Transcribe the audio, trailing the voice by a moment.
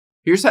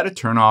Here's how to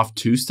turn off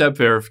two-step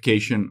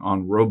verification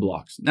on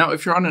Roblox. Now,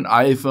 if you're on an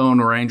iPhone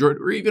or Android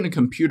or even a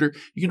computer,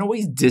 you can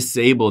always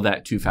disable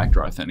that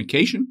two-factor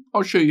authentication.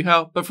 I'll show you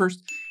how, but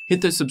first,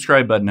 hit the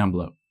subscribe button down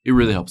below. It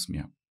really helps me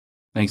out.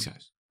 Thanks,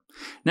 guys.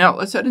 Now,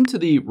 let's head into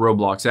the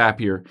Roblox app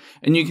here,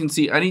 and you can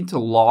see I need to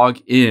log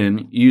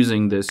in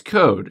using this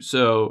code.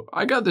 So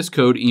I got this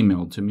code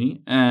emailed to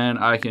me, and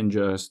I can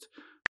just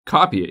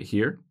copy it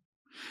here,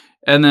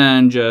 and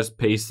then just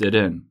paste it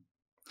in.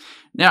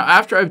 Now,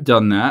 after I've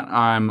done that,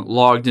 I'm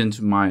logged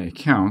into my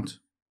account.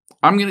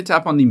 I'm going to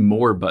tap on the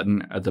More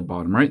button at the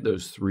bottom right,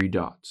 those three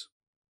dots.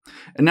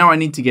 And now I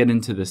need to get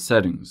into the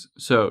settings.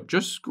 So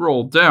just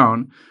scroll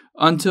down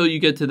until you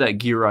get to that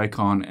gear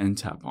icon and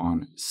tap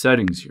on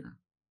Settings here.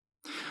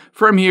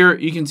 From here,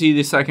 you can see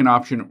the second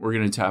option, we're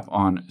going to tap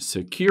on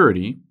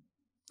Security.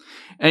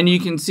 And you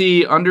can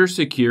see under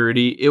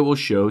Security, it will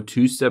show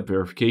two-step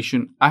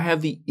verification. I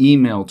have the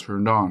email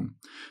turned on.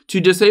 To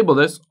disable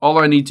this, all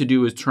I need to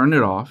do is turn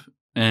it off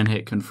and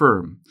hit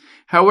confirm.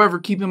 However,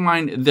 keep in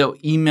mind they'll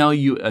email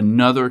you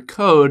another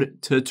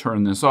code to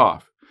turn this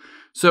off.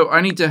 So I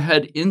need to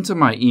head into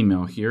my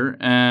email here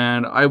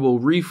and I will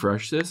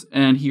refresh this,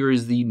 and here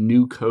is the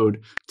new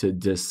code to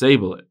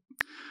disable it.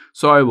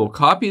 So I will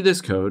copy this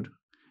code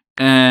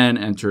and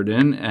enter it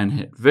in and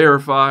hit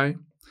verify.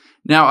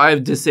 Now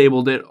I've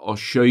disabled it. I'll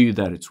show you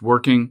that it's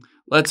working.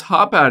 Let's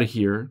hop out of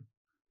here,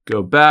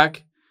 go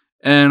back,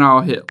 and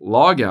I'll hit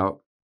log out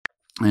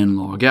and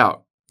log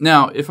out.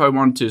 Now, if I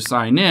want to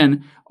sign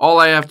in, all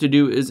I have to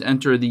do is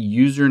enter the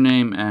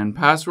username and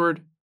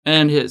password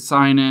and hit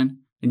sign in.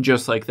 And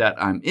just like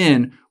that, I'm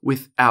in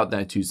without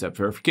that two-step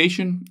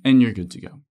verification, and you're good to go.